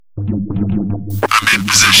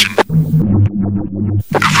Position.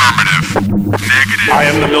 Affirmative. Negative. I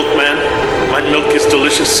am the milkman. My milk is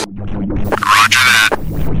delicious. Roger that.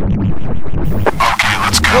 Okay,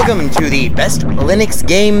 let's go. Welcome to the Best Linux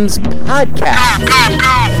Games Podcast.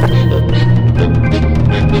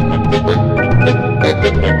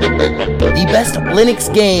 The best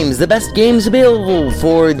Linux games, the best games available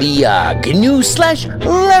for the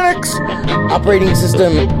GNU/Linux operating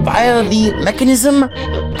system via the mechanism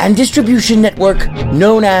and distribution network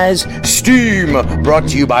known as Steam, brought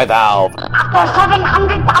to you by Valve. After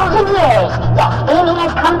 700,000 years, yes, gaming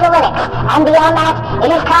has come to Linux, and beyond that,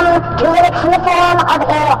 it has come to Linux in the form of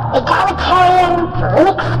an egalitarian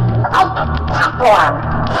Linux-like platform,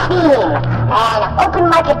 Steam, an open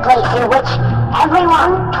marketplace in which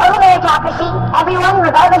everyone, total meritocracy, everyone,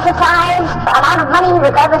 regardless of size, amount of money,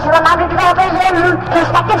 regardless of amount of developers, and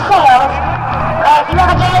prospective sales, if you have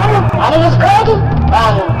a game, and it is good,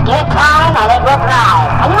 then give it time, and it will thrive,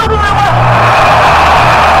 and you will be rewarded.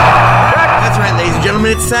 That's right, ladies and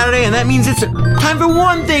gentlemen, it's Saturday, and that means it's time for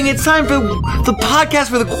one thing. It's time for the podcast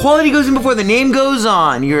where the quality goes in before the name goes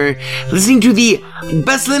on. You're listening to the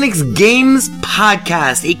Best Linux Games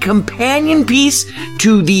Podcast, a companion piece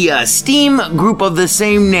to the Steam group of the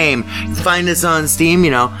same name. Find us on Steam,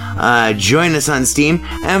 join us on Steam,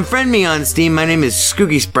 and friend me on Steam. My name is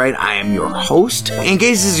Skooky Sprite. I am your host. In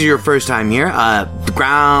case this is your first time here, the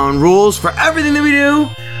ground rules for everything that we do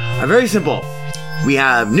are very simple. We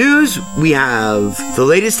have news, we have the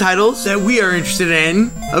latest titles that we are interested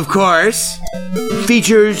in, of course,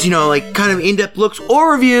 features, kind of in-depth looks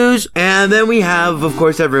or reviews, and then we have, of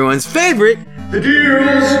course, everyone's favorite, the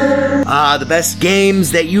deals! The best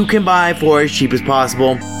games that you can buy for as cheap as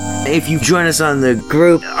possible. If you join us on the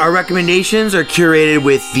group, our recommendations are curated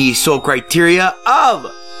with the sole criteria of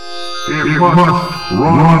it must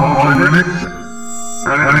run on Linux,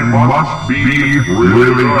 and it must be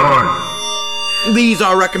really good. These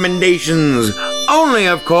are recommendations only,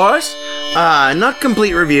 of course, not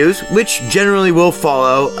complete reviews, which generally will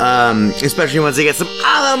follow, especially once I get some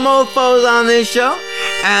other mofos on this show.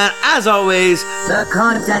 And as always, the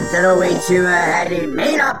content that awaits you ahead, it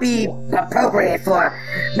may not be appropriate for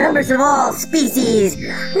members of all species,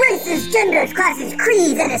 races, genders, classes,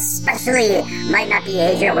 creeds, and especially might not be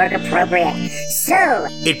age or work appropriate. So,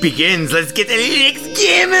 it begins. Let's get the Linux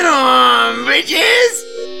gaming on, bitches!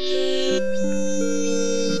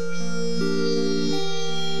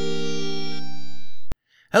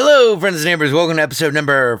 Hello, friends and neighbors. Welcome to episode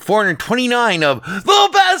number 429 of the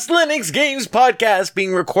Best Linux Games Podcast,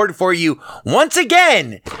 being recorded for you once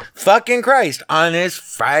again, fucking Christ, on this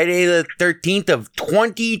Friday the 13th of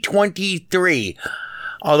 2023.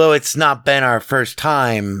 Although it's not been our first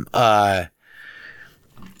time, when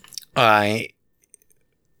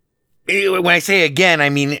I say again, I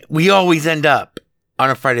mean, we always end up on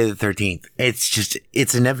a Friday the 13th. It's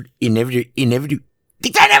inevitably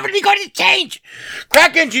going to change.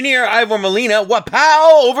 Crack engineer Ivor Molina, what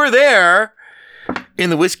pal over there in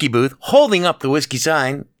the whiskey booth, holding up the whiskey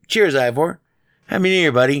sign. Cheers, Ivor. Happy New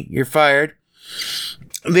Year, buddy. You're fired.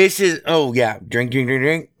 This is, oh yeah, drink.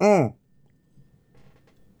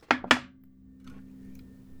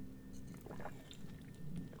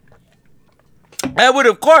 I would,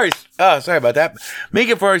 of course, sorry about that, make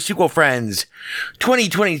it for our sequel friends,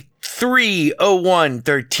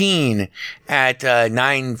 2023-01-13 at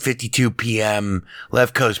 9:52 p.m.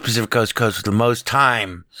 left coast, Pacific coast with the most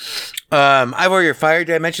time. I've already fired.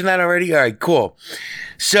 Did I mention that already? All right, cool.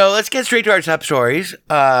 So let's get straight to our top stories.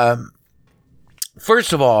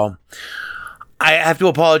 First of all, I have to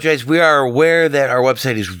apologize. We are aware that our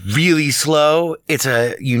website is really slow. It's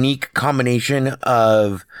a unique combination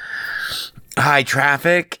of high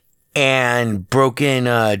traffic and broken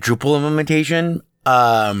Drupal implementation.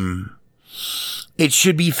 It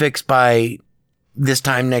should be fixed by this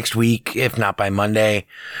time next week, if not by Monday.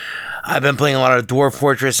 I've been playing a lot of Dwarf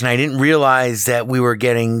Fortress, and I didn't realize that we were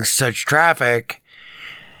getting such traffic.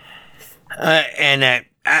 And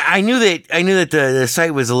I knew that the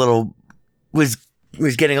site was was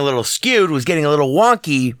getting a little skewed, was getting a little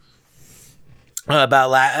wonky. About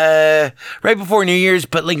right before New Year's,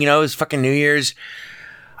 but it was fucking New Year's.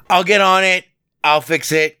 I'll get on it. I'll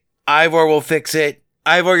fix it. Ivor will fix it.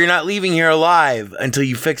 Ivor, you're not leaving here alive until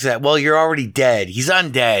you fix that. Well, you're already dead. He's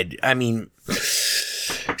undead. I mean,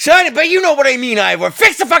 son, but you know what I mean, Ivor.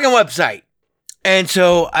 Fix the fucking website. And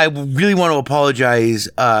so I really want to apologize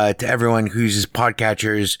to everyone who uses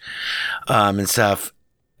podcatchers and stuff.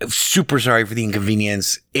 Super sorry for the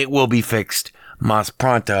inconvenience. It will be fixed mas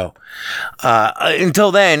pronto.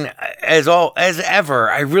 Until then, as ever,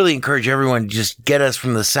 I really encourage everyone to just get us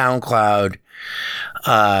from the SoundCloud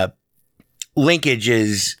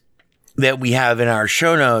linkages that we have in our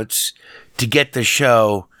show notes to get the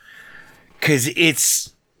show, because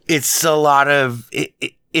it's a lot of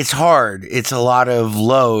it's hard. It's a lot of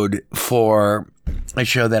load for a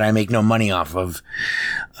show that I make no money off of.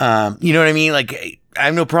 You know what I mean? Like, I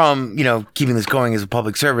have no problem, keeping this going as a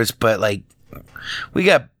public service, but like,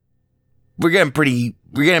 we're getting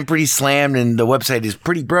pretty slammed, and the website is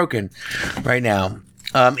pretty broken right now.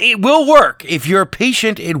 It will work. If you're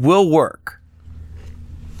patient, it will work.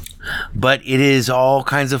 But it is all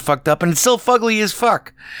kinds of fucked up, and it's still fugly as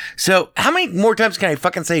fuck. So how many more times can I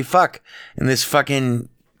fucking say fuck in this fucking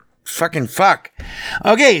fuck?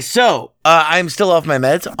 Okay, so I'm still off my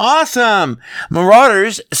meds. Awesome.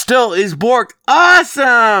 Marauders still is borked.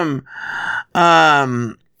 Awesome.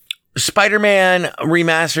 Spider-Man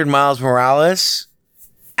remastered Miles Morales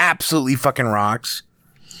absolutely fucking rocks.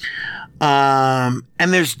 And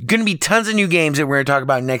there's gonna be tons of new games that we're gonna talk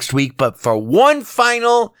about next week, but for one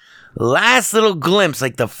final last little glimpse,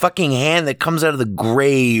 like the fucking hand that comes out of the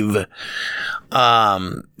grave,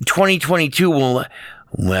 2022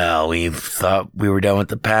 well, we thought we were done with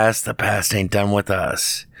the past. The past ain't done with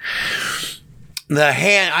us. The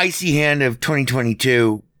icy hand of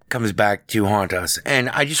 2022 comes back to haunt us. And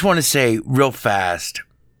I just want to say real fast,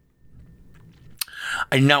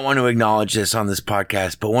 I do not want to acknowledge this on this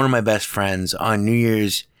podcast, but one of my best friends on New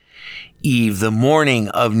Year's Eve, the morning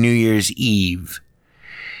of New Year's Eve,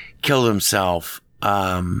 killed himself.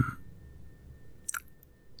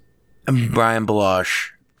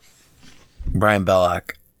 Brian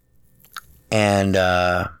Belloc. And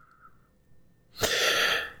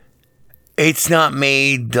it's not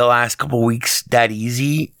made the last couple weeks that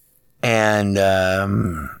easy. And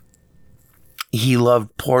he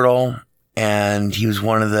loved Portal, and he was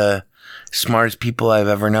one of the smartest people I've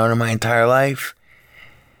ever known in my entire life.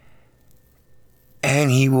 And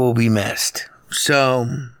he will be missed. So,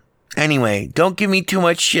 anyway, don't give me too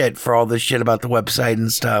much shit for all this shit about the website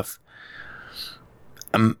and stuff.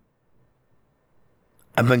 I've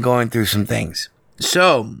been going through some things.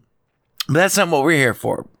 So, but that's not what we're here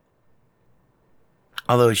for.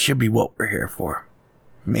 Although it should be what we're here for.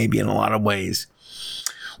 Maybe in a lot of ways.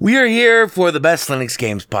 We are here for the Best Linux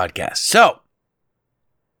Games podcast. So,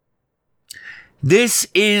 this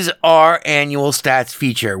is our annual stats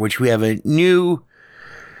feature, which we have a new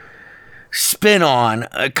spin on.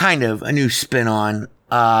 Kind of a new spin on.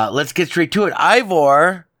 Let's get straight to it.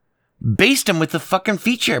 Ivor based him with the fucking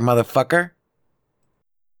feature, motherfucker.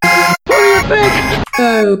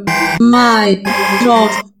 Oh my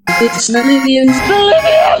god, it's Valivian.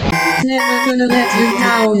 Never gonna let you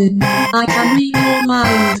down. I can read your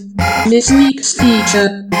mind. This week's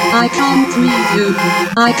feature. I can't read you.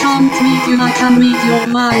 I can't read you. I can read your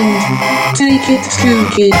mind. Take it,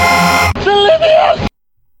 Skookie.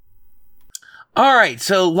 Alright,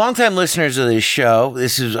 so longtime listeners of this show,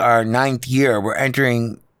 this is our 9th year. We're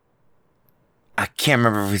entering, I can't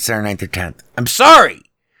remember if it's our 9th or 10th. I'm sorry!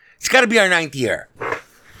 It's got to be our 9th year.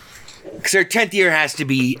 Because our 10th year has to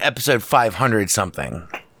be episode 500 something,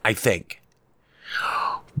 I think.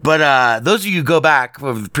 But those of you who go back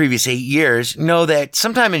over the previous 8 years know that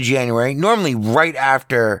sometime in January, normally right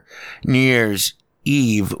after New Year's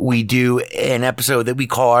Eve, we do an episode that we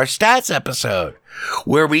call our stats episode,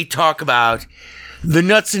 where we talk about the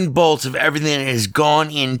nuts and bolts of everything that has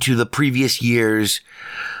gone into the previous year's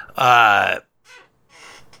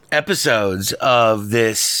episodes of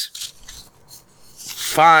this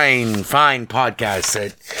fine podcast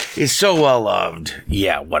that is so well loved.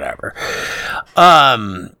 Yeah, whatever.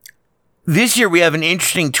 This year we have an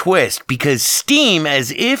interesting twist because Steam,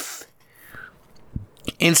 as if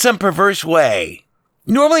in some perverse way,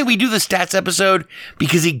 normally we do the stats episode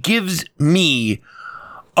because it gives me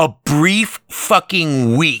a brief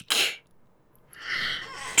fucking week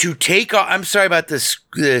to take off. I'm sorry about this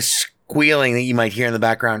squealing that you might hear in the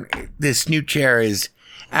background. This new chair is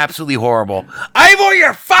absolutely horrible. Ivor,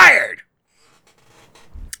 you're fired!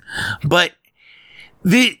 But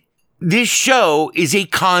this show is a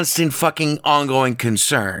constant fucking ongoing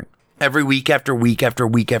concern. Every week after week after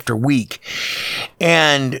week after week.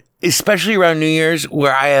 And especially around New Year's,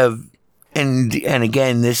 where I have, and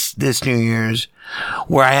again, this New Year's,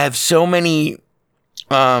 where I have so many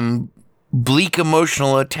bleak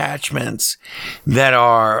emotional attachments that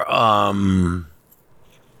are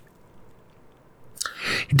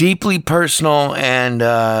deeply personal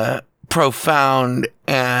and profound,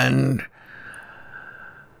 and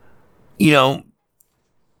they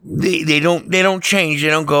don't change, they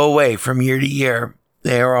don't go away from year to year.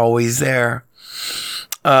 They are always there.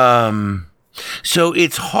 So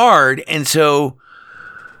it's hard, and so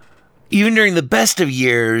even during the best of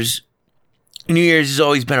years, New Year's has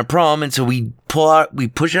always been a problem, and so we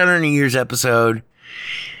push out our New Year's episode,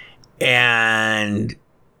 and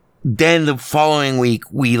then the following week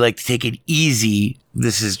we like to take it easy.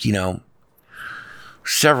 This is,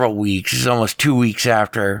 several weeks. This is almost 2 weeks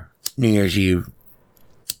after New Year's Eve.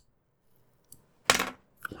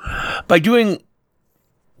 By doing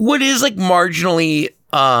what is like marginally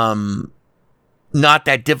not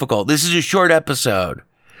that difficult. This is a short episode.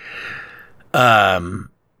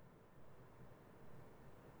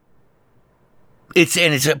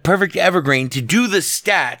 It's a perfect evergreen to do the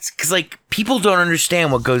stats, because like people don't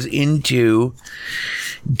understand what goes into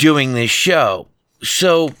doing this show.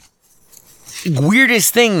 So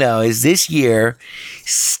weirdest thing though is this year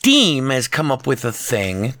Steam has come up with a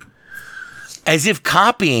thing as if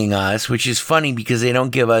copying us, which is funny because they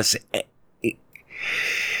don't give us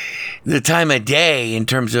the time of day in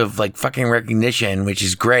terms of like fucking recognition, which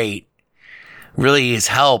is great. Really has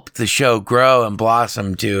helped the show grow and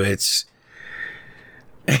blossom to its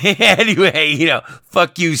anyway,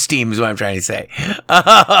 fuck you, Steam is what I'm trying to say.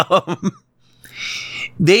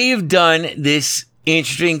 They've done this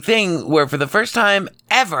interesting thing where for the first time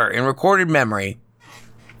ever in recorded memory,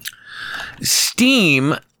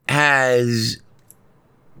 Steam has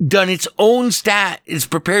done its own it's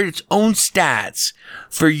prepared its own stats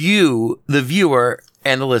for you, the viewer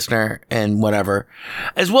and the listener and whatever,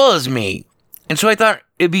 as well as me. And so I thought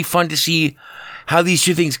it'd be fun to see how these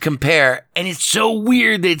two things compare. And it's so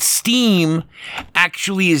weird that Steam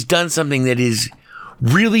actually has done something that is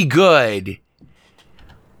really good,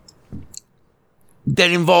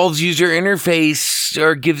 that involves user interface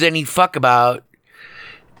or gives any fuck about,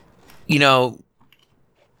 you,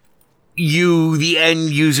 the end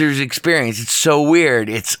user's experience. It's so weird.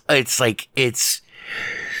 It's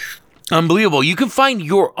unbelievable. You can find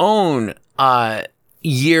your own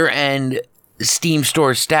year-end Steam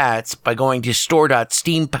store stats by going to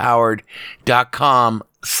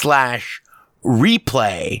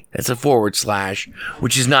store.steampowered.com/replay. That's a /,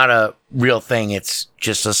 which is not a real thing. It's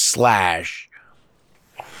just a slash.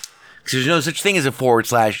 Because there's no such thing as a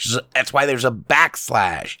 /. That's why there's a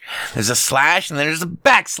backslash. There's a slash and then there's a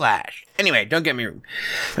backslash. Anyway, don't get me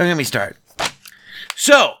started.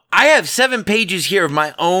 So, I have 7 pages here of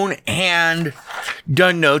my own hand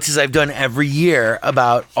done notes, as I've done every year,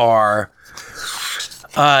 about our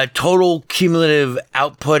total cumulative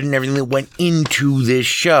output and everything that went into this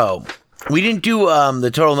show. We didn't do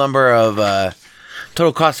the total number of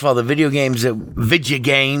total cost of all the video games that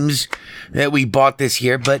we bought this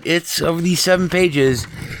year, but it's over these 7 pages.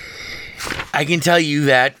 I can tell you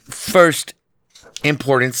that first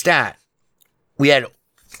important stat. We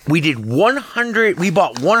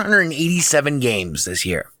bought 187 games this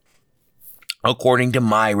year, according to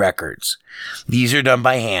my records. These are done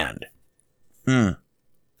by hand.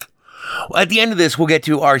 At the end of this, we'll get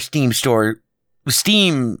to our Steam store,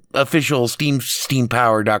 Steam official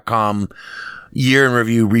SteamPower.com year in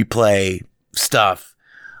review replay stuff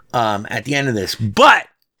at the end of this. But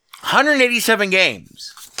 187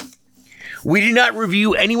 games. We did not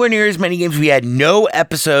review anywhere near as many games. We had no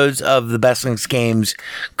episodes of the Best Links Games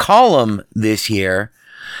column this year.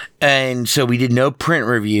 And so we did no print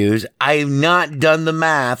reviews. I have not done the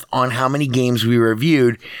math on how many games we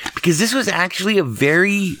reviewed, because this was actually a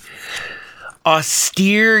very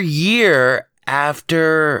austere year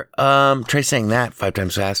after, try saying that 5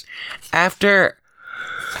 times fast. After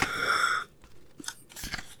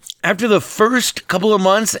the first couple of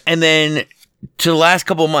months and then to the last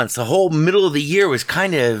couple of months, the whole middle of the year was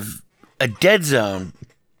kind of a dead zone.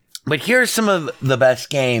 But here are some of the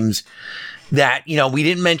best games that, we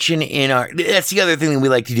didn't mention in our... That's the other thing that we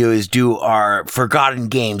like to do, is do our forgotten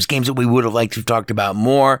games that we would have liked to have talked about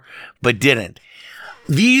more, but didn't.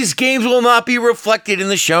 These games will not be reflected in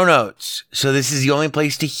the show notes. So this is the only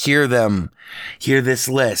place to hear this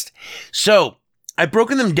list. So I've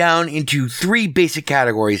broken them down into 3 basic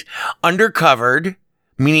categories. Undercovered,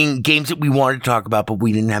 meaning games that we wanted to talk about, but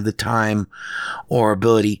we didn't have the time or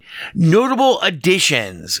ability. Notable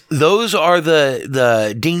additions. Those are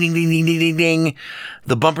the ding, ding, ding, ding, ding, ding, ding,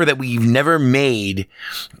 the bumper that we've never made.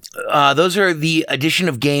 Those are the addition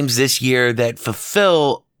of games this year that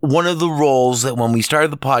fulfill one of the roles that when we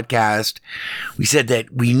started the podcast, we said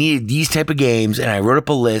that we needed these type of games, and I wrote up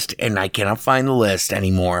a list, and I cannot find the list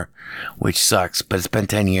anymore, which sucks, but it's been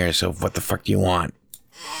 10 years, so what the fuck do you want?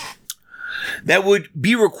 That would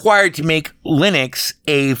be required to make Linux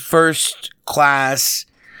a first-class,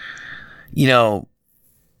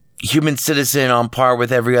 human citizen on par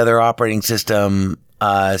with every other operating system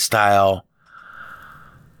style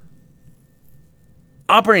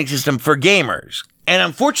operating system for gamers. And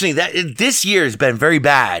unfortunately, this year has been very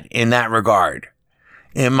bad in that regard,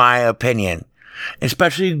 in my opinion,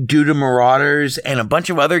 especially due to Marauders and a bunch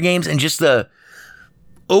of other games and just the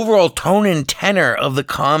overall tone and tenor of the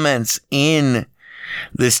comments in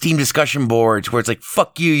the Steam discussion boards where it's like,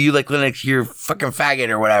 fuck you, you like Linux, you're fucking faggot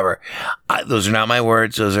or whatever. Those are not my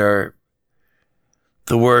words. Those are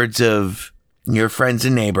the words of your friends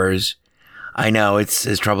and neighbors. I know it's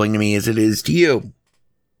as troubling to me as it is to you.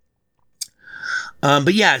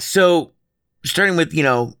 But yeah, so starting with,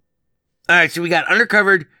 all right, so we got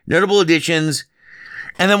undercovered, notable additions,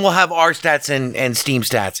 and then we'll have our stats and Steam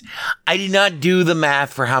stats. I did not do the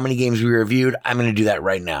math for how many games we reviewed. I'm going to do that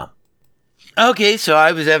right now. Okay, so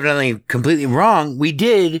I was evidently completely wrong. We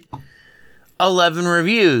did 11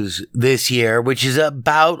 reviews this year, which is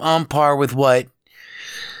about on par with what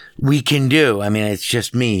we can do. I mean, it's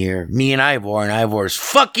just me here. Me and Ivor's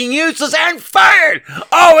fucking useless and fired!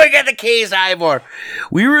 Oh, we got the case, Ivor!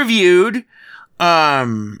 We reviewed,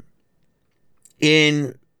 in,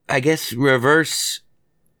 I guess, reverse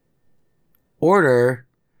order,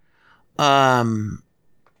 Warhammer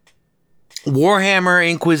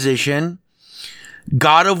Inquisition,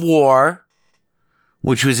 God of War,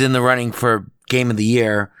 which was in the running for Game of the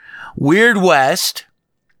Year, Weird West,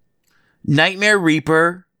 Nightmare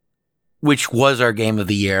Reaper, which was our Game of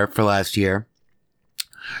the Year for last year,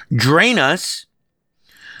 Drain Us,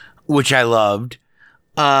 which I loved,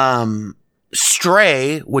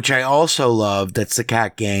 Stray, which I also loved, that's the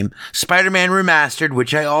cat game, Spider-Man Remastered,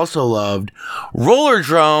 which I also loved,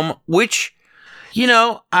 Rollerdrome, which,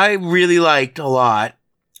 I really liked a lot,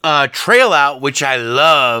 Trail Out, which I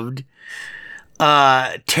loved,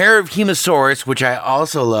 Terror of Hemosaurus, which I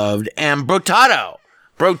also loved, and Brotato,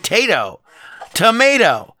 Brotato,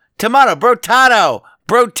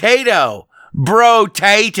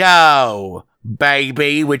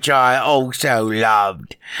 baby, which I also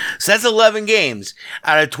loved. So that's 11 games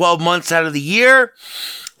out of 12 months out of the year.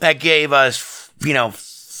 That gave us,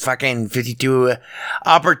 fucking 52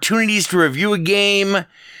 opportunities to review a game.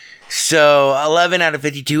 So 11 out of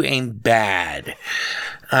 52 ain't bad.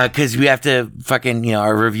 Cause we have to fucking,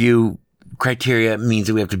 our review criteria means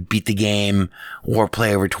that we have to beat the game or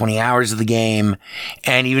play over 20 hours of the game.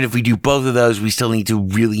 And even if we do both of those, we still need to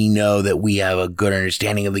really know that we have a good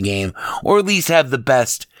understanding of the game, or at least have the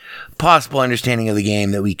best possible understanding of the game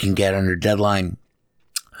that we can get under deadline.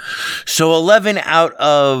 So 11 out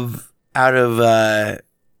of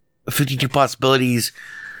 52 possibilities,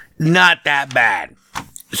 not that bad.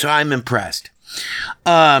 So I'm impressed.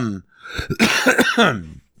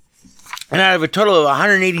 And out of a total of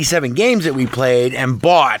 187 games that we played and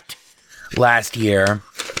bought last year,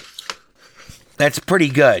 that's pretty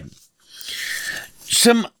good.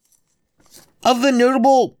 Some of the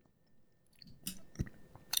notable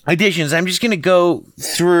additions, I'm just going to go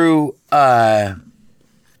through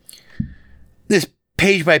this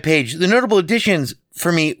page by page. The notable additions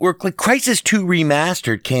for me were like Crysis 2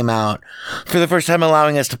 Remastered came out for the first time,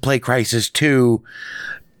 allowing us to play Crysis 2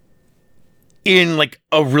 in like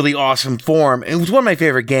a really awesome form. It was one of my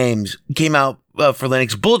favorite games. It came out for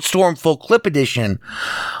Linux. Bulletstorm Full Clip Edition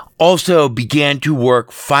also began to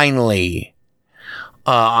work finally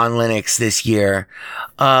on Linux this year.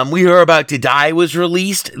 We Are About to Die was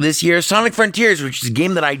released this year. Sonic Frontiers, which is a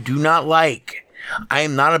game that I do not like. I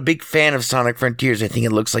am not a big fan of Sonic Frontiers. I think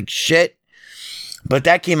it looks like shit. But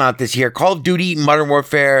that came out this year. Call of Duty Modern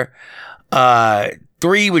Warfare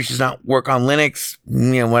 3, which does not work on Linux,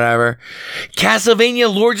 whatever.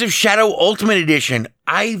 Castlevania Lords of Shadow Ultimate Edition.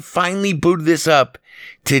 I finally booted this up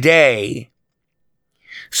today,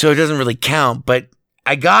 so it doesn't really count, but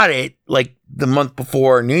I got it like the month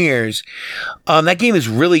before New Year's. That game is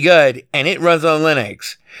really good, and it runs on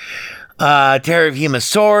Linux. Terror of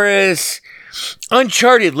Hemosaurus.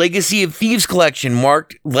 Uncharted Legacy of Thieves Collection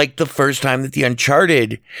marked like the first time that the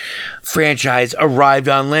Uncharted franchise arrived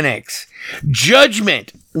on Linux.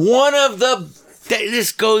 Judgment, one of the,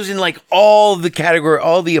 this goes in like all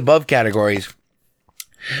the above categories.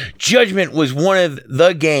 Judgment was one of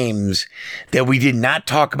the games that we did not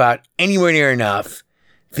talk about anywhere near enough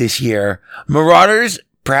this year. Marauders,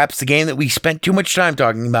 perhaps the game that we spent too much time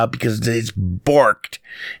talking about because it's borked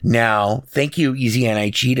now. Thank you, Easy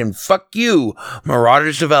Anti-Cheat, and fuck you,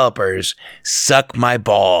 Marauders developers. Suck my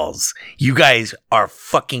balls. You guys are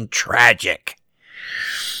fucking tragic.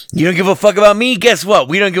 You don't give a fuck about me? Guess what?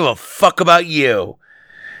 We don't give a fuck about you.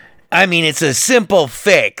 I mean, it's a simple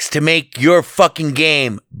fix to make your fucking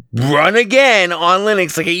game run again on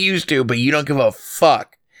Linux like it used to, but you don't give a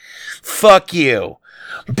fuck. Fuck you.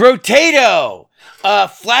 Brotato!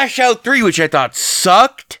 Flash Out 3, which I thought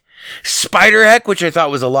sucked. Spiderheck, which I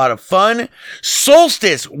thought was a lot of fun.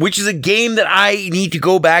 Solstice, which is a game that I need to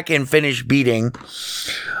go back and finish beating.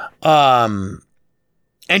 And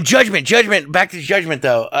Judgment, back to Judgment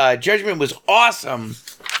though. Judgment was awesome.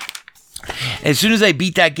 As soon as I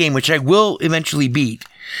beat that game, which I will eventually beat,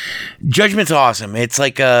 Judgment's awesome. It's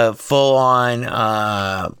like a full-on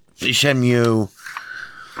Shenmue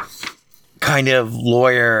kind of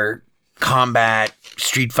lawyer combat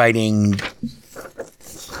street fighting.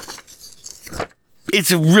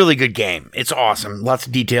 It's a really good game. It's awesome. Lots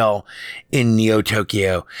of detail in Neo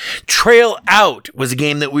Tokyo. Trail Out was a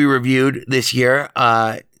game that we reviewed this year.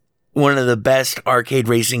 One of the best arcade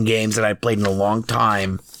racing games that I've played in a long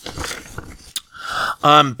time.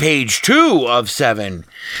 Page 2 of 7.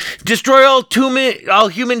 Destroy All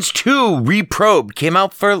Humans 2 Reprobed came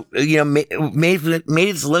out for, made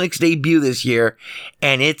its Linux debut this year,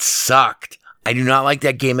 and it sucked. I do not like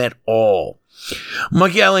that game at all.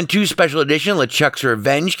 Monkey Island 2 Special Edition, LeChuck's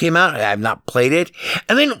Revenge came out. I have not played it.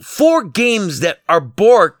 And then 4 games that are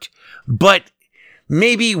borked, but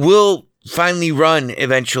maybe will finally run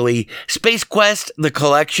eventually. Space Quest, the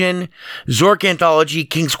collection, Zork Anthology,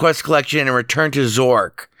 King's Quest Collection, and Return to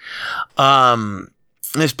Zork.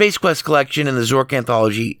 The Space Quest Collection and the Zork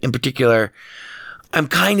Anthology in particular, I'm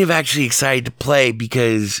kind of actually excited to play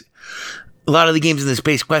because a lot of the games in the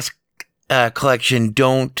Space Quest collection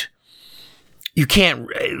you can't,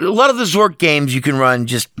 a lot of the Zork games you can run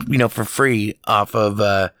just, for free off of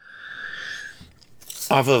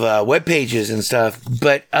web pages and stuff.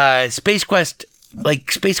 But Space Quest, like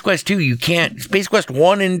Space Quest 2, you can't, Space Quest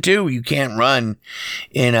 1 and 2, you can't run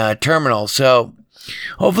in a terminal. So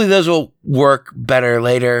hopefully those will work better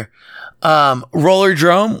later.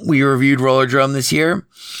 Rollerdrome, we reviewed Rollerdrome this year.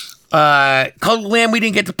 Cult of the Lamb we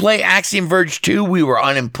didn't get to play. Axiom Verge 2 we were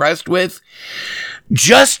unimpressed with.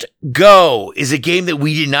 Just Go is a game that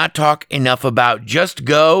we did not talk enough about. Just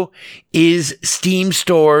Go is Steam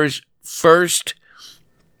Store's first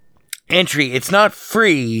entry. It's not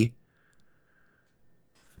free.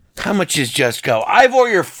 How much is Just Go? Ivor,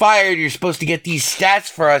 you're fired. You're supposed to get these stats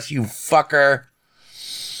for us, you fucker.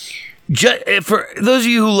 For those of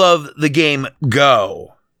you who love the game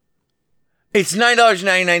Go, it's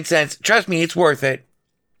 $9.99. Trust me, it's worth it.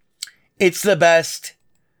 It's the best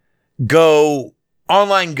Go,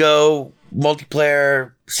 online Go,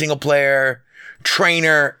 multiplayer, single player,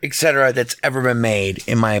 trainer, etc. that's ever been made,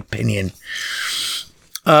 in my opinion.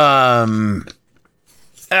 Although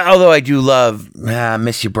I do love,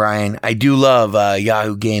 miss you, Brian. I do love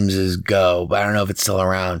Yahoo Games' Go, but I don't know if it's still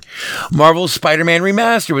around. Marvel's Spider-Man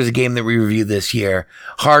Remaster was a game that we reviewed this year.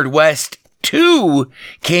 Hard West 2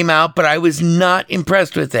 came out, but I was not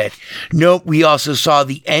impressed with it. Nope, we also saw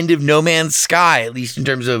the end of No Man's Sky, at least in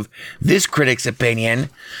terms of this critic's opinion.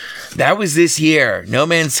 That was this year. No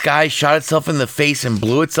Man's Sky shot itself in the face and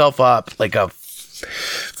blew itself up like a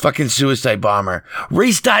fucking suicide bomber.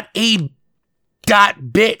 Race.A.Bit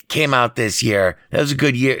came out this year. That was a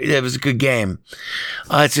good year. That was a good game.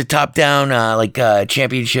 It's a top-down,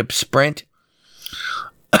 championship sprint.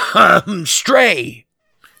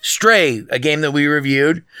 Stray, a game that we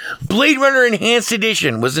reviewed. Blade Runner Enhanced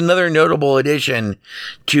Edition was another notable addition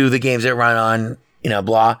to the games that run on,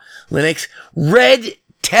 Linux. Red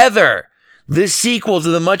Tether, the sequel to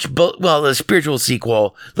the spiritual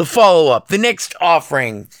sequel, the follow-up, the next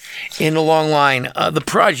offering in the long line, the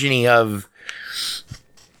progeny of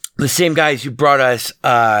the same guys who brought us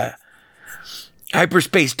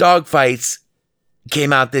Hyperspace Dogfights,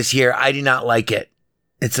 came out this year. I did not like it.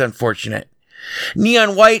 It's unfortunate.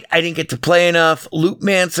 Neon White, I didn't get to play enough.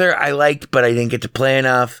 Loopmancer, I liked, but I didn't get to play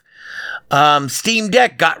enough. Steam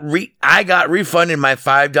Deck, I got refunded my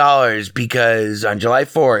 $5 because on July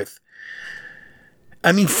 4th,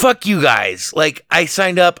 I mean, fuck you guys. Like, I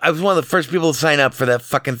signed up. I was one of the first people to sign up for that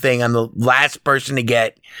fucking thing. I'm the last person to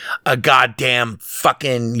get a goddamn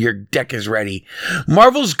fucking your deck is ready.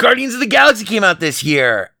 Marvel's Guardians of the Galaxy came out this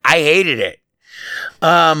year. I hated it.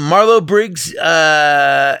 Marlo Briggs,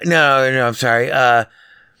 I'm sorry.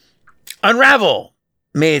 Unravel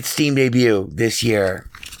made its Steam debut this year.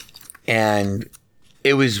 And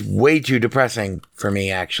it was way too depressing for me,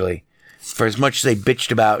 actually. For as much as they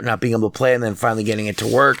bitched about not being able to play and then finally getting it to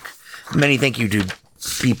work. Many thank you to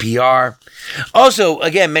BPR. Also,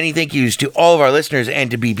 again, many thank yous to all of our listeners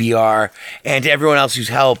and to BPR and to everyone else who's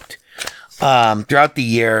helped throughout the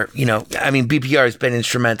year. BPR has been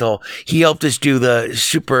instrumental. He helped us do the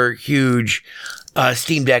super huge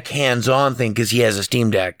Steam Deck hands-on thing because he has a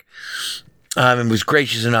Steam Deck. And was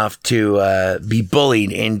gracious enough to be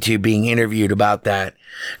bullied into being interviewed about that.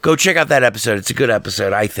 Go check out that episode. It's a good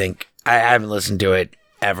episode, I think. I haven't listened to it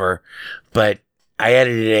ever, but I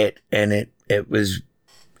edited it, and it was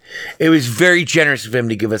very generous of him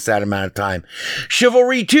to give us that amount of time.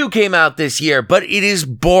 Chivalry 2 came out this year, but it is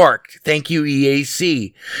borked. Thank you,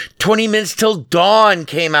 EAC. 20 Minutes Till Dawn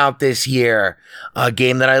came out this year. A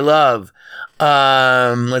game that I love.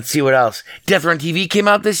 Let's see what else. Death Run TV came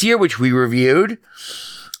out this year, which we reviewed.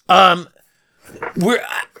 I'm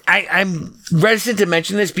reticent to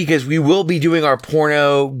mention this because we will be doing our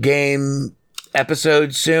porno game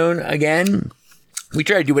episode soon again. We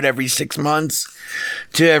try to do it every 6 months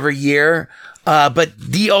to every year. But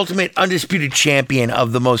the ultimate undisputed champion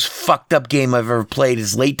of the most fucked up game I've ever played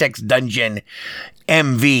is Latex Dungeon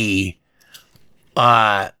MV.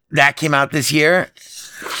 That came out this year.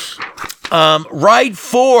 Ride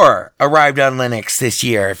 4 arrived on Linux this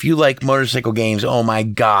year. If you like motorcycle games, oh my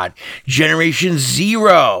god. Generation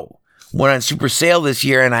Zero went on super sale this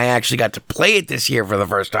year, and I actually got to play it this year for the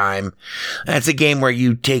first time. That's a game where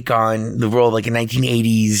you take on the role of like a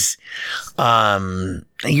 1980s,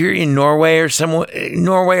 you're in Norway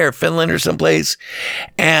or Finland or someplace,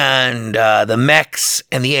 and the mechs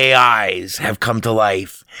and the AIs have come to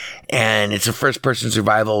life, and it's a first-person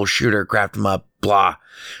survival shooter, craft them up, blah.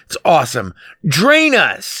 It's awesome. Drain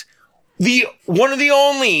Us, one of the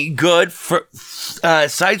only good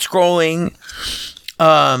side-scrolling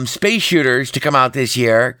space shooters to come out this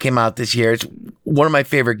year. It's one of my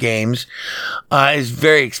favorite games. It's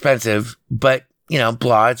very expensive, but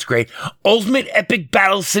blah, it's great. Ultimate Epic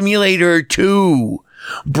Battle Simulator 2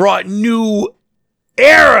 brought new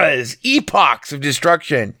epochs of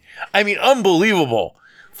destruction. I mean, unbelievable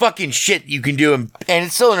fucking shit you can do, and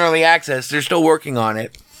it's still in early access. They're still working on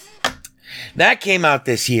it. That came out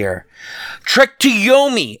this year. Trek to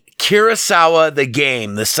Yomi, Kurosawa the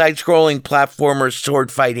game, the side-scrolling platformer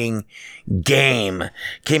sword-fighting game,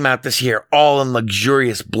 came out this year, all in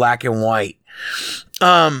luxurious black and white.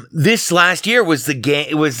 This last year was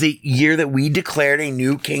the year that we declared a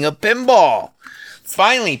new king of pinball.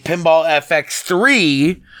 Finally, Pinball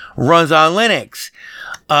FX3 runs on Linux.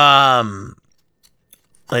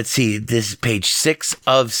 Let's see, this is page 6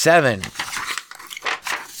 of 7.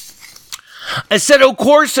 Assetto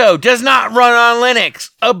Corsa does not run on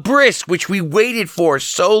Linux. Abrisk, which we waited for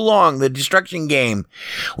so long, the destruction game.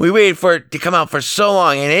 We waited for it to come out for so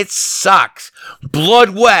long, and it sucks.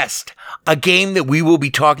 Blood West, a game that we will be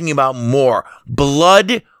talking about more.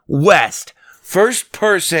 Blood West,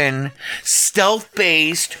 first-person,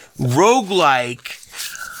 stealth-based, roguelike,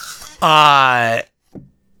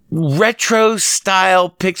 retro-style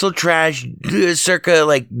pixel trash, circa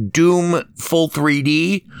like Doom full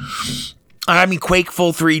 3D. Quake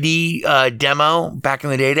full 3D demo back in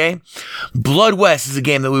the day. Blood West is a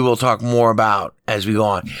game that we will talk more about as we go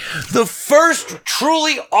on. The first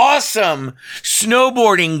truly awesome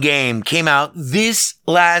snowboarding game came out this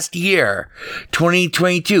last year,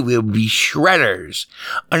 2022. It will be Shredders.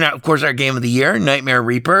 And of course, our game of the year, Nightmare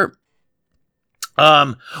Reaper.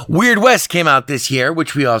 Weird West came out this year,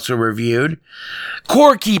 which we also reviewed.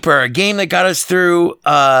 Core Keeper, a game that got us through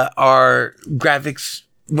our graphics,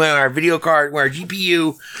 when our video card, when our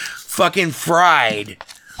GPU fucking fried.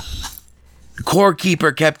 Core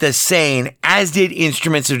Keeper kept us sane, as did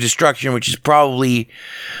Instruments of Destruction, which is probably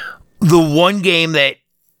the one game that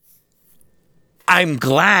I'm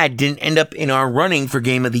glad didn't end up in our running for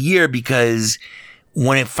Game of the Year, because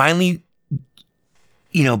when it finally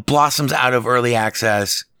blossoms out of early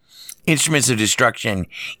access, Instruments of Destruction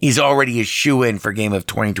is already a shoo-in for Game of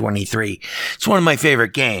 2023. It's one of my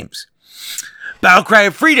favorite games. Battlecry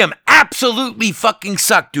of Freedom absolutely fucking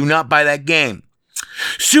sucked. Do not buy that game.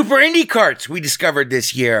 Super Indie Karts we discovered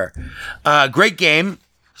this year. Great game.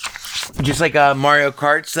 Just like Mario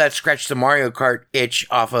Kart. So that scratched the Mario Kart itch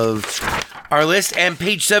off of our list. And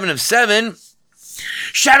page 7 of 7...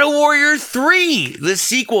 Shadow Warrior 3, the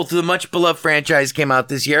sequel to the much beloved franchise, came out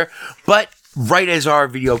this year, but right as our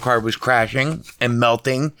video card was crashing and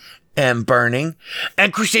melting and burning.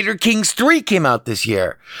 And Crusader Kings 3 came out this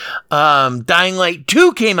year. Dying Light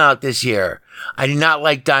 2 came out this year. I did not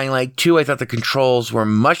like Dying Light 2. I thought the controls were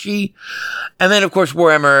mushy. And then, of course,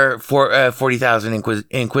 Warhammer 40,000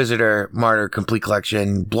 Inquisitor Martyr Complete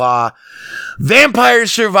Collection, blah. Vampire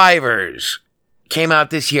Survivors came out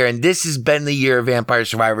this year, and this has been the year of Vampire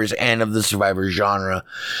Survivors and of the Survivor genre.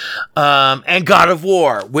 And God of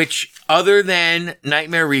War, which, other than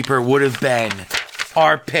Nightmare Reaper, would have been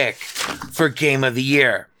our pick for Game of the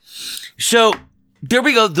Year. So, there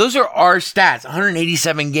we go. Those are our stats.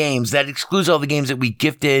 187 games. That excludes all the games that we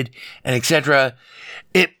gifted and etc.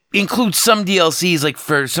 It includes some DLCs, like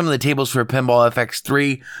for some of the tables for Pinball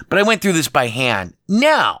FX3, but I went through this by hand.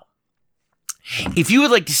 Now, if you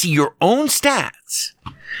would like to see your own stats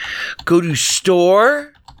Go to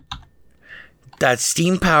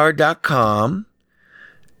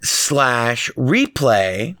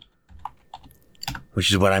store.steampower.com/replay,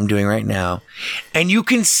 which is what I'm doing right now, and you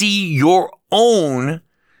can see your own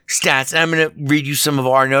stats. And I'm going to read you some of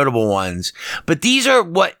our notable ones, but these are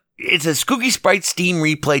it's a Skooky Sprite Steam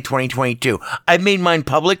Replay 2022. I've made mine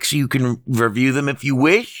public so you can review them if you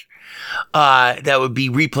wish. That would be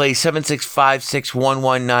replay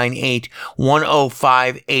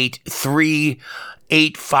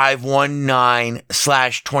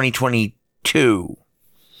 765611910583519/2022.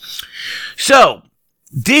 So,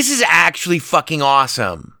 this is actually fucking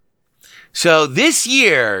awesome. So, this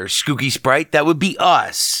year, Skooky Sprite, that would be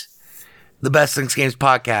us, the Best Linux Games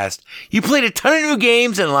podcast. You played a ton of new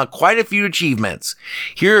games and unlocked quite a few achievements.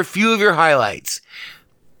 Here are a few of your highlights.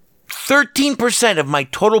 13% of my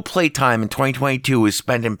total playtime in 2022 was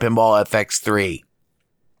spent in Pinball FX3.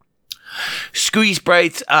 Skooky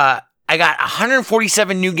Sprites, I got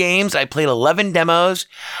 147 new games. I played 11 demos.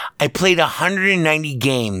 I played 190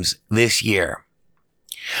 games this year.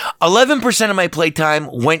 11% of my playtime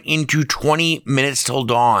went into 20 Minutes Till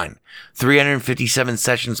Dawn. 357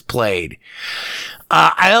 sessions played.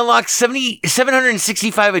 I unlocked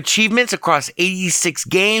 765 achievements across 86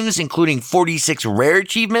 games, including 46 rare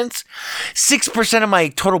achievements. 6% of my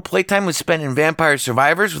total playtime was spent in Vampire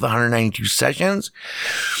Survivors with 192 sessions.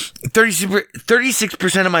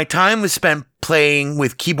 36% of my time was spent playing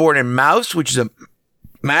with keyboard and mouse, which is a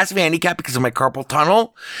massive handicap because of my carpal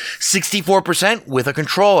tunnel. 64% with a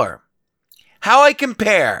controller. How I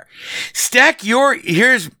compare.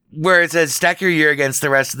 Here's where it says stack your year against the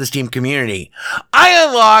rest of the Steam community. I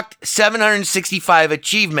unlocked 765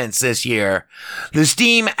 achievements this year. The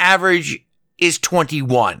Steam average is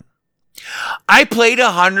 21. I played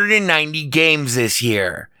 190 games this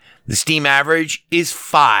year. The Steam average is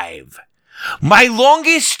 5. My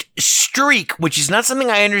longest streak, which is not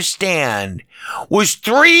something I understand, was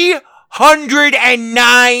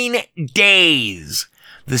 309 days.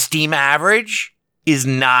 The Steam average is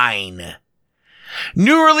 9.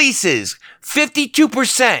 New releases,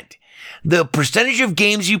 52%. The percentage of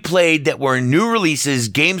games you played that were new releases,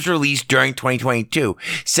 games released during 2022.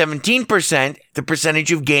 17%, the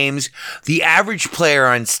percentage of games the average player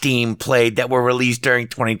on Steam played that were released during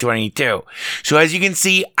 2022. So as you can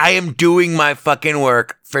see, I am doing my fucking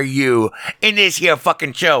work for you in this here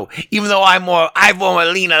fucking show. Even though I'm more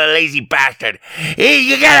lean on a lazy bastard. Hey,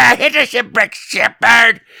 you gotta hit the shipwreck,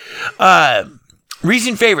 shepherd!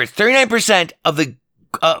 Recent favorites, 39% of the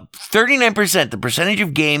 39%, the percentage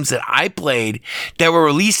of games that I played that were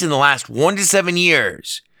released in the last 1 to 7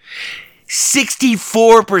 years.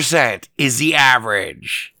 64% is the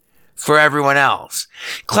average for everyone else.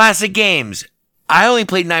 Classic games, I only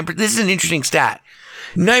played 9%. This is an interesting stat.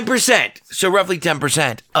 9%, so roughly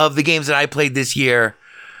 10% of the games that I played this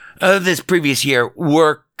previous year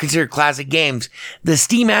were considered classic games. The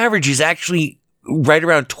Steam average is actually right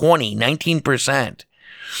around 19%.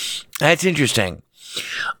 That's interesting.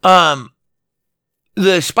 The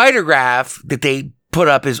spider graph that they put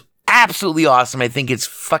up is absolutely awesome. I think it's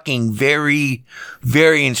fucking very,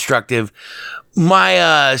 very instructive.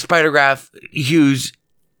 My spider graph hews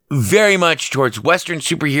very much towards Western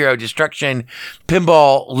superhero destruction,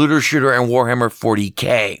 pinball, looter shooter, and Warhammer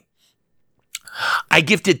 40K. I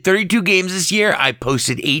gifted 32 games this year. I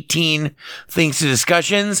posted 18 things to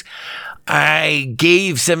discussions. I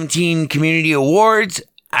gave 17 community awards.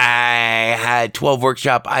 I had 12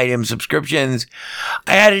 workshop item subscriptions.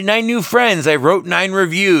 I added 9 new friends. I wrote 9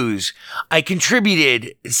 reviews. I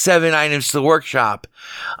contributed 7 items to the workshop.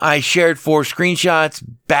 I shared 4 screenshots,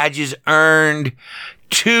 badges earned,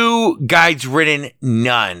 2 guides written,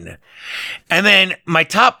 none. And then my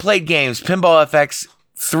top played games, Pinball FX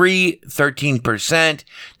 3, 13%,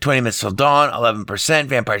 20 Minutes Till Dawn, 11%,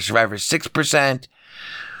 Vampire Survivors, 6%.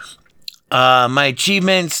 My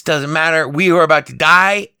achievements, doesn't matter. We Were About to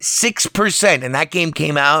Die, 6%, and that game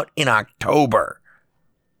came out in October.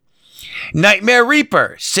 Nightmare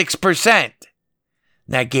Reaper, 6%.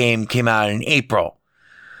 That game came out in April.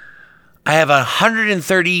 I have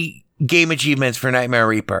 130 game achievements for Nightmare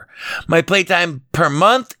Reaper. My playtime per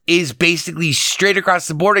month is basically straight across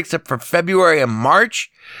the board except for February and March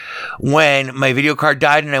when my video card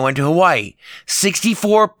died and I went to Hawaii.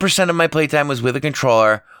 64% of my playtime was with a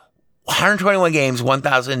controller. 121 games,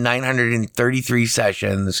 1,933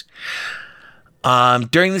 sessions.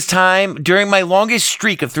 During this time, during my longest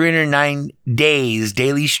streak of 309 days,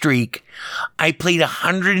 daily streak, I played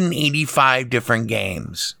 185 different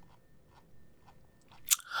games.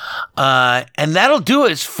 And that'll do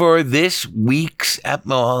us for this week's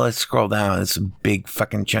well, let's scroll down. It's a big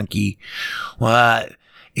fucking chunky.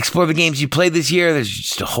 explore the games you played this year. There's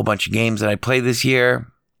just a whole bunch of games that I played this year.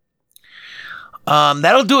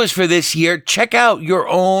 That'll do us for this year. Check out your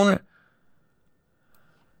own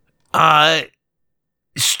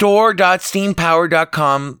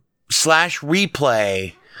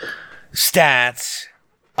store.steampower.com/replay stats.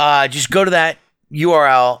 Just go to that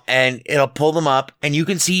URL and it'll pull them up and you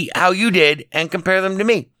can see how you did and compare them to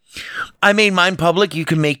me. I made mine public. You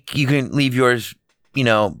can leave yours,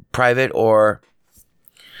 private or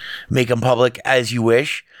make them public as you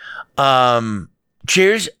wish.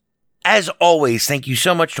 Cheers. As always, thank you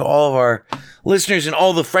so much to all of our listeners and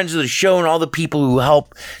all the friends of the show and all the people who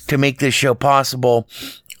help to make this show possible.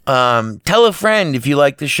 Tell a friend if you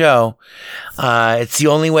like the show. It's the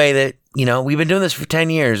only way that, we've been doing this for 10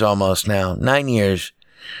 years almost now, 9 years.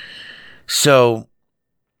 So,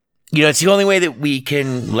 it's the only way that we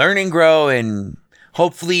can learn and grow and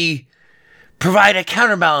hopefully provide a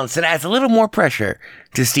counterbalance that adds a little more pressure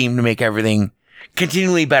to Steam to make everything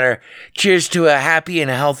continually better. Cheers to a happy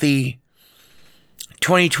and a healthy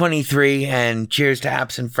 2023, and cheers to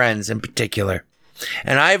Apps and Friends in particular.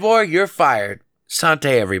 And Ivor, you're fired. Sante,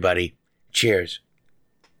 everybody. Cheers.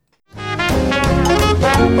 4 or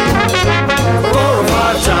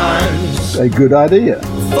 5 times. A good idea.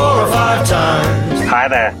 4 or 5 times. Hi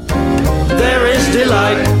there. There is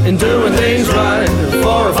delight in doing things right.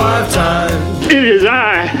 4 or 5 times. It is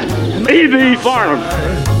I, E.B. Farnham.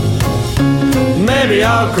 Maybe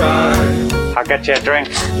I'll cry. I'll get you a drink.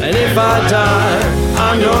 And if I die,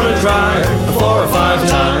 I'm gonna try 4 or 5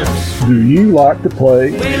 times. Do you like to play?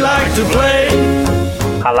 We like to play.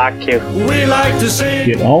 I like you. We like to sing.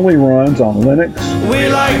 It only runs on Linux. We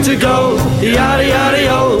like to go yada yada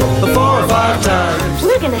yo 4 or 5 times.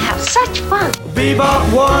 We're gonna have such fun.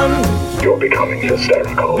 Bebop 1. You're becoming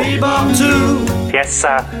hysterical. Bebop 2. Yes,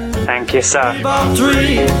 sir. Thank you, sir. Bebop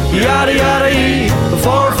 3. Yada yada e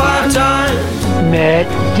 4 or 5 times. Matt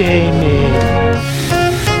Damon.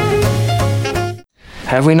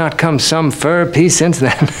 Have we not come some fur piece since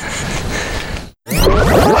then?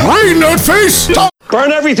 Hey, Nutface! Stop!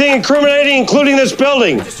 Burn everything incriminating, including this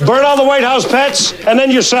building. Burn all the White House pets, and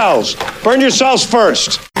then yourselves. Burn yourselves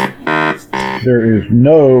first. There is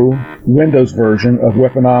no Windows version of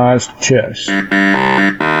weaponized chess.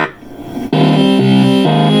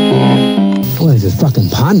 Boy, this is fucking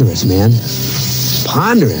ponderous, man.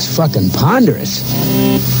 Ponderous, fucking ponderous.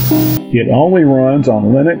 It only runs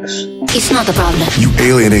on Linux. It's not a problem. You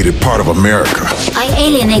alienated part of America. I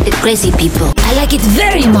alienated crazy people. I like it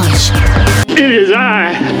very much. It is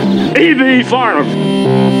I, E.B. Farnham.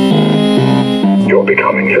 You're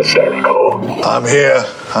becoming hysterical. I'm here,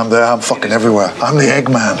 I'm there, I'm fucking everywhere. I'm the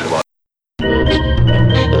Eggman.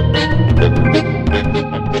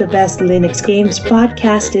 The Best Linux Games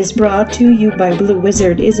podcast is brought to you by Blue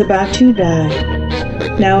Wizard is About to Die.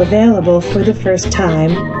 Now available for the first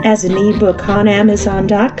time as an ebook on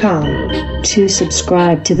Amazon.com. To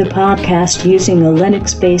subscribe to the podcast using a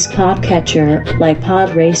Linux-based podcatcher like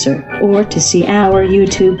Podracer, or to see our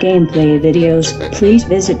YouTube gameplay videos, please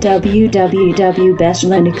visit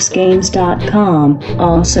www.bestlinuxgames.com.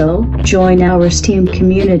 Also, join our Steam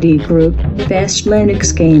community group, Best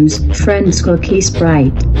Linux Games, Friends Cookie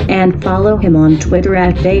Sprite, and follow him on Twitter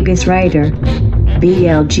at VegasWriter.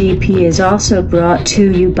 BLGP is also brought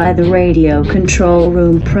to you by the Radio Control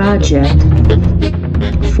Room Project.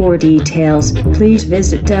 For details, please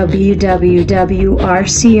visit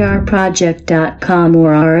www.rcrproject.com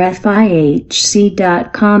or rfihc.com.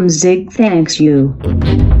 Zig thanks you.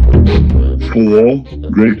 For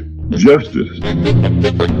great justice.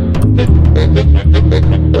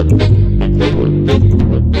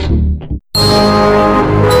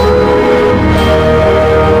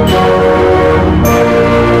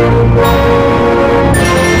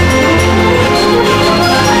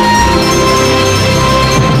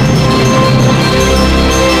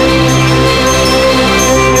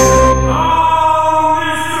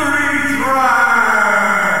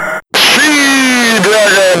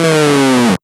 Dragon!